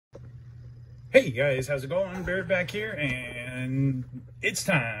Hey guys, how's it going? Bear back here, and it's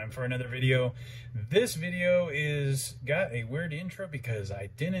time for another video. This video is got a weird intro because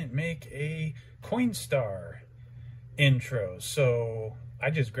I didn't make a Coinstar intro. So I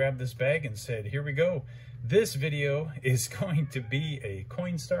just grabbed this bag and said, here we go. This video is going to be a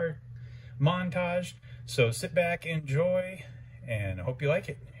Coinstar montage. So sit back, enjoy, and I hope you like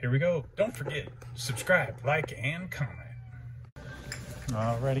it. Here we go. Don't forget, subscribe, like, and comment.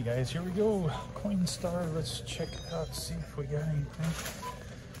 Alrighty guys, here we go. Coinstar, let's check it out, see if we got anything.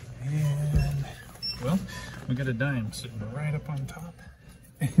 And, well, we got a dime sitting right up on top.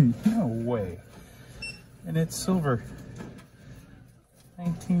 No way. And it's silver.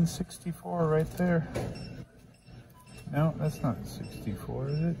 1964 right there. No, that's not 64,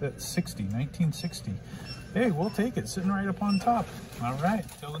 is it? That's 60, 1960. Hey, we'll take it, sitting right up on top. Alright,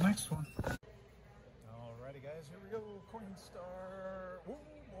 till the next one. Alrighty guys, here we go, Coinstar. Oh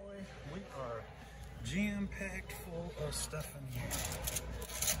boy, we are jam-packed full of stuff in here.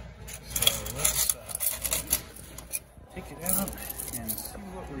 So let's take it out and see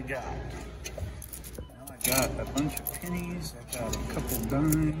what we got. Now I got a bunch of pennies, I got a couple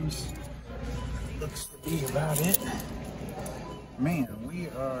dimes. Looks to be about it. Man, we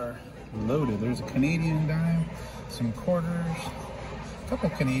are loaded. There's a Canadian dime, some quarters, a couple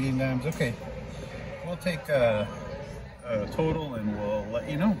Canadian dimes. Okay, we'll take a total and we'll let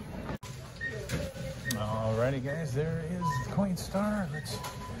you know. Alrighty guys, there is the Coinstar.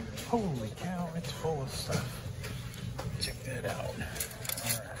 Holy cow, it's full of stuff. Check that out.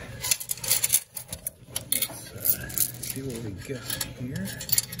 Alright, let's see what we got here.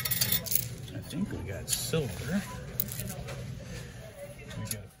 I think we got silver. We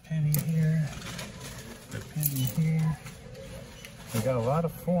got a penny here, a penny here. We got a lot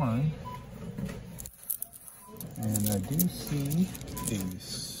of foreign. And I do see a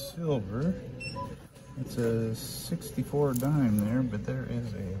silver. It's a 64 dime there, but there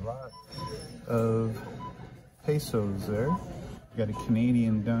is a lot of pesos there. We got a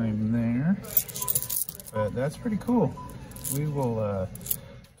Canadian dime there, but that's pretty cool. We will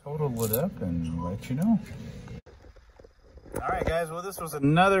total it up and let you know. All right, guys. Well, this was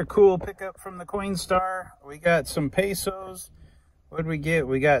another cool pickup from the Coinstar. We got some pesos. What did we get?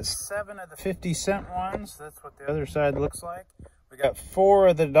 We got 7 of the 50-cent ones. That's what the other side looks like. We got 4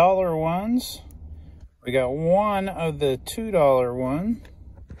 of the dollar ones. We got 1 of the $2 one.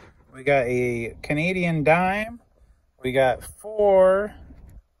 We got a Canadian dime. We got 4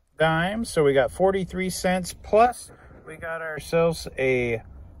 dimes. So we got 43 cents. Plus, we got ourselves a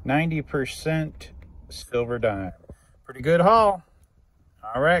 90% silver dime. Pretty good haul.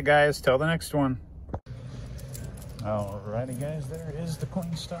 All right, guys. Till the next one. Alrighty guys, there is the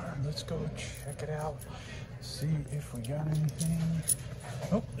Coinstar. Let's go check it out. See if we got anything.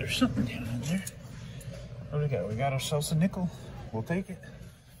 Oh, there's something down in there. What do we got? We got ourselves a nickel. We'll take it.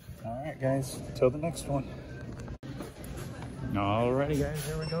 Alright guys, till the next one. Alrighty guys,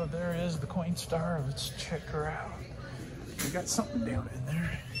 there we go. There is the Coinstar. Let's check her out. We got something down in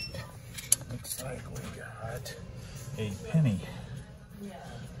there. Looks like we got a penny.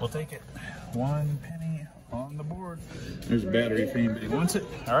 We'll take it. 1 penny on the board. There's a battery if anybody wants it.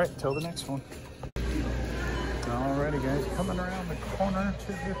 All right, till the next one. Alrighty guys, coming around the corner to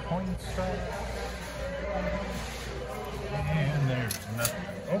the Coinstar. And there's nothing.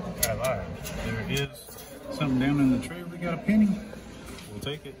 Oh, I lied. There is something down in the tray. We got a penny. We'll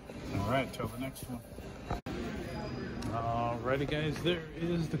take it. All right, till the next one. Alrighty guys, there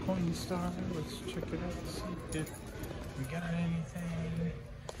is the Coinstar. Let's check it out, see if we got anything.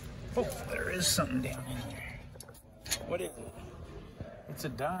 Oh, there is something down in there. What is it? It's a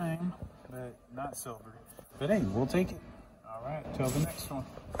dime, but not silver. But hey, we'll take it. All right, till the next one.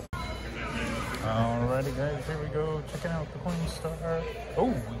 Alrighty guys, here we go. Checking out the Coinstar.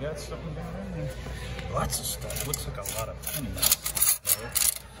 Oh, we got something down in there. Lots of stuff. Looks like a lot of pennies there.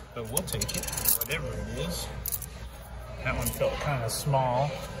 But we'll take it, whatever it is. That one felt kind of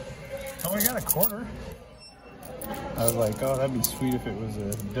small. Oh, we got a quarter. I was like, oh, that'd be sweet if it was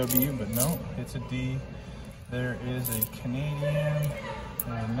a W, but no, it's a D. There is a Canadian,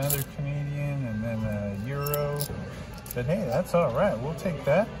 another Canadian, and then a Euro. But hey, that's all right. We'll take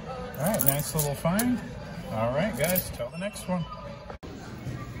that. All right, nice little find. All right, guys, till the next one.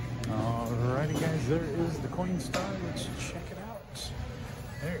 All righty, guys, there is the Coinstar. Let's check it out.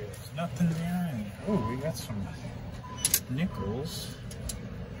 There is nothing there. Oh, we got some nickels.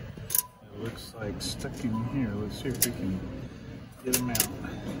 It looks like stuck in here. Let's see if we can get them out.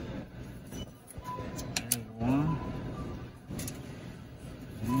 There's one.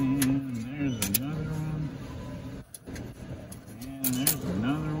 And there's another one. And there's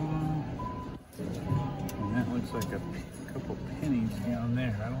another one. like a couple pennies down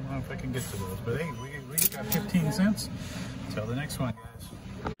there. I don't know if I can get to those, but hey, we got 15 cents. Till the next one, guys.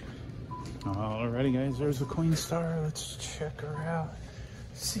 Alrighty, guys, there's the Queen Star. Let's check her out.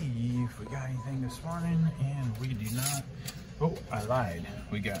 See if we got anything this morning, and we do not. Oh, I lied.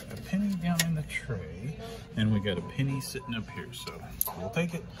 We got a penny down in the tray, and we got a penny sitting up here, so we'll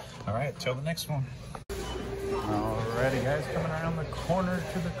take it. All right, till the next one. Alrighty, guys, coming around the corner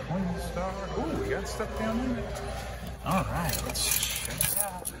to the Queen Star. Oh, we got stuff down in it. All right, let's check it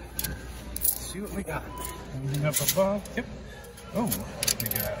out. See what we got. Anything up above? Yep. Oh, we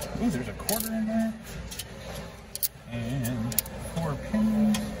got, oh, there's a quarter in there. And 4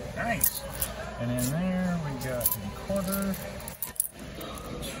 pennies. Nice. And in there, we got a quarter,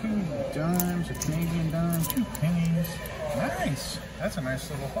 2 dimes, a Canadian dime, 2 pennies. Nice. That's a nice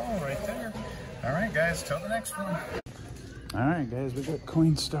little haul right there. All right, guys, till the next one. All right, guys, we got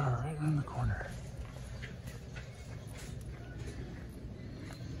Queen Star right around the corner.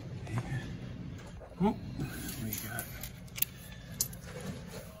 And, we got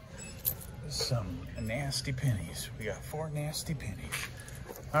some nasty pennies. We got 4 nasty pennies.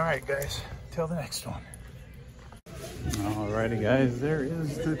 All right, guys, till the next one. Alrighty, guys, there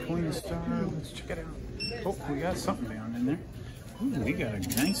is the Queen Star. Let's check it out. Oh, we got something down in there. Ooh, we got a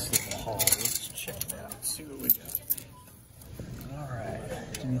nice little haul. Let's check it out. Let's see what we got. All right,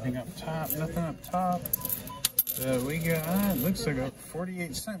 anything up top? Nothing up top. We got, looks like about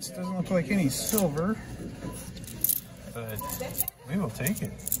 48 cents. Doesn't look like any silver, but we will take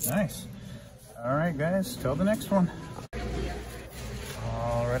it. Nice. All right, guys, till the next one.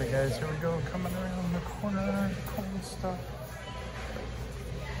 Alrighty, guys, here we go, coming around the corner, Queen Star.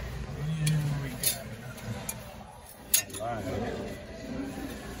 And we got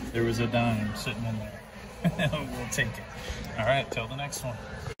there was a dime sitting in there. We'll take it. All right, till the next one.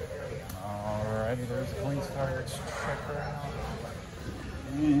 Alrighty, there's the Queen Star. Let's check her out.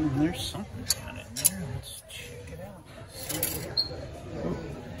 And there's something down in there. Let's check it out. Oh,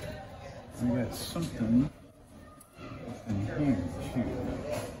 we got something in here too.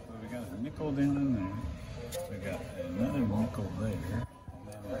 So we got a nickel down in there. We got another nickel there. And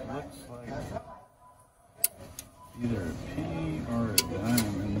then it looks like either a penny or a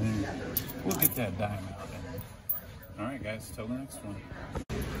dime in there. We'll get that dime out in there. Alright, guys, till the next one.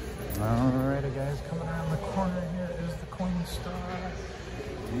 Alrighty, guys, coming around the corner here is the Queen Star.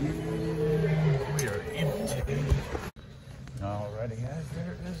 And we are empty. Alrighty, guys,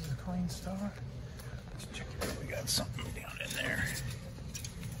 there is the Queen Star. Let's check it out. We got something down in there.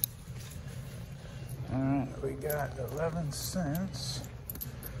 Alright, we got 11 cents.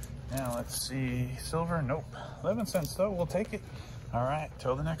 Now let's see, silver, nope. 11 cents though, we'll take it. Alright,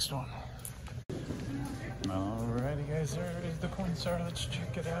 till the next one. Alrighty, guys, there is the Queen Star. Let's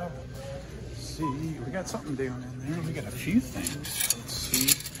check it out. See, we got something down in there. We got a few things. Let's see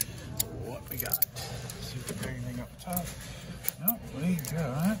what we got. See if we got anything up top. No, we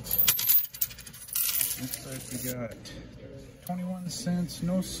got, looks like we got 21 cents,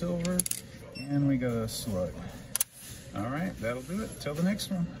 no silver, and we got a slug. Alright, that'll do it. Till the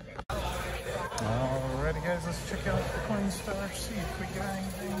next one. Alrighty, guys, let's check out the Queen Star, see if we got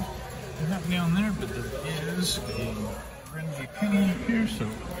anything. Not down there, but there is a friendly penny up here, so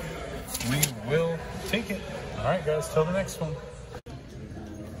we will take it. Alright, guys, till the next one.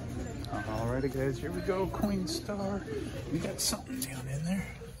 Alrighty, guys, here we go, Queen Star. We got something down in there.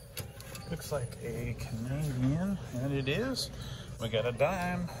 Looks like a Canadian, and it is. We got a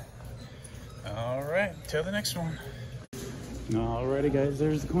dime. Alright, till the next one. Alrighty, guys,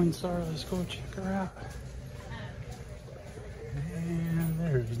 there's the Queen Star. Let's go check her out. And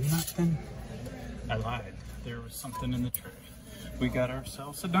there's nothing. I lied. There was something in the tray. We got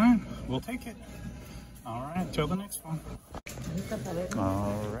ourselves a dime. We'll take it. Alright, till the next one.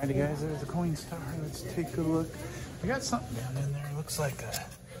 Alrighty, guys, there's the Queen Star. Let's take a look. We got something down in there. Looks like a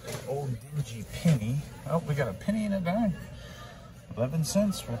old dingy penny. Oh, we got a penny and a dime. 11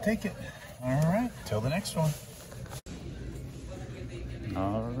 cents. We'll take it. Alright, till the next one.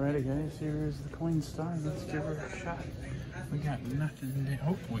 Alrighty, guys, here's the Queen Star. Let's give her a shot. We got nothing there.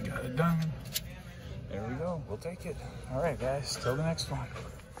 Oh, we got a dime. There we go. We'll take it. Alright, guys, till the next one.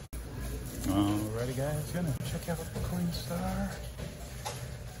 Alrighty, guys, gonna check out the Queen Star.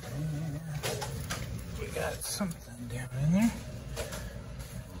 And we got something down in there.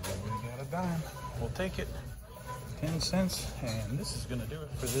 We got a dime. We'll take it. 10 cents. And this is gonna do it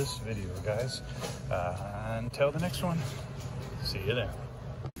for this video, guys. Until the next one. See you there.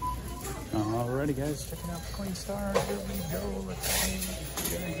 Alrighty, guys, checking out the Queen Star. Here we go. Let's see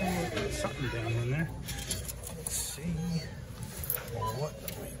if we got anything. There's something down in there. Let's see what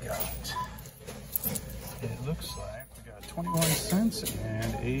we got. It looks 21 cents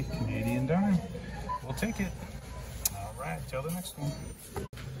and a Canadian dime. We'll take it. All right, till the next one.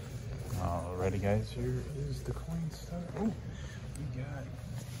 Alrighty, guys, here is the coin stuff. Oh, we got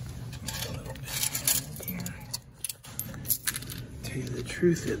a little bit in here. Tell you the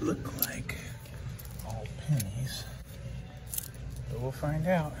truth, it looked like all pennies, but we'll find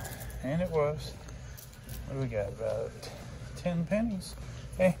out. And it was. What do we got? About 10 pennies.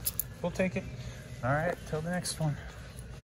 Hey, we'll take it. All right, till the next one.